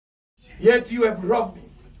Yet you have robbed me.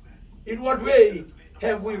 In what way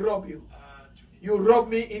have we robbed you? You rob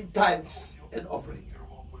me in tithes and offering.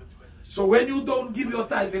 So when you don't give your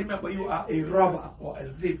tithe, remember you are a robber or a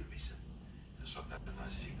thief.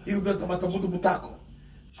 You don't matamutumutako.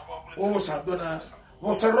 Oh, sa dona.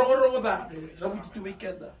 Oh, sa rongo da. Nabuti tu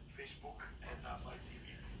weekend da.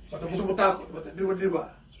 Matamutumutako. Matamutumutako.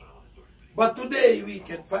 But today we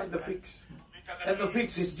can find the fix. And the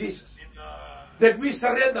fix is Jesus. That we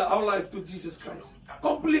surrender our life to Jesus Christ.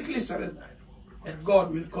 Completely surrender. And God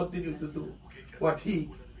will continue to do what He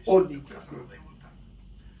only can do.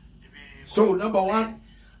 So, number one,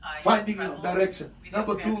 finding a direction.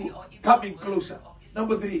 Number two, coming closer.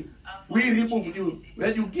 Number three, we remove you.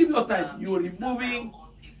 When you give your tithe, you are removing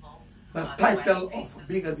the title of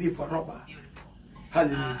being a thief or robber.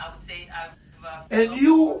 Hallelujah. And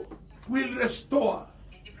you will restore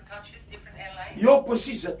your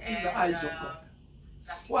position in the eyes of God.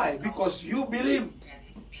 Why? Because you believe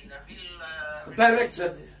the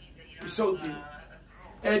direction is so deep.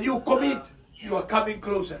 And you commit, you are coming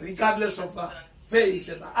closer, regardless of the face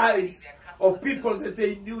and the eyes of people that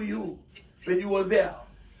they knew you when you were there.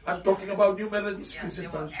 I'm talking about New Methodist Christian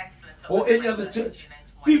Fellowship or any other church.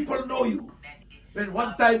 People know you. When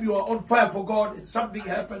one time you are on fire for God and something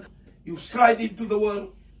happened, you slide into the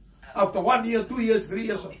world. After 1 year, 2 years, 3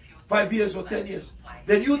 years, or 5 years, or 10 years,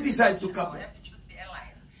 then you decide to come back.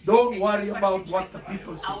 Don't worry about what the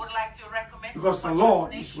people say, because the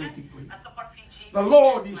Lord is waiting for you. The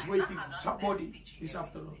Lord is waiting for somebody this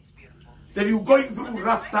afternoon. That you're going through a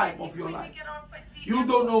rough time of your life. You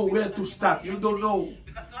don't know where to start. You don't know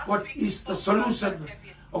what is the solution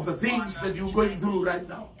of the things that you're going through right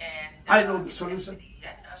now. I know the solution.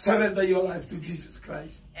 Surrender your life to Jesus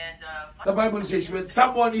Christ. The Bible says when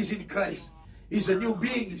someone is in Christ, he's a new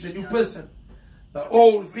being, he's a new person. The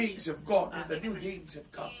old things have gone and the new things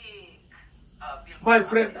have come. My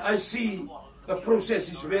friend, I see the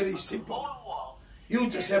process is very simple. You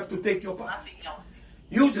just have to take your part.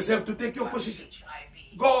 You just have to take your position.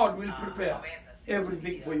 God will prepare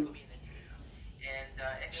everything for you.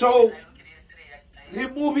 So,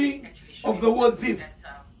 removing of the word thief.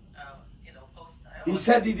 He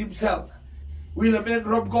said it himself. Will a man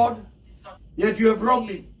rob God? Yet you have robbed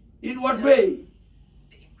me. In what way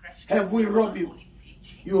have we robbed you?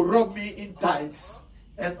 You rob me in tithes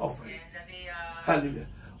and offerings. Hallelujah.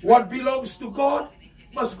 What belongs to God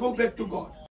must go back to God.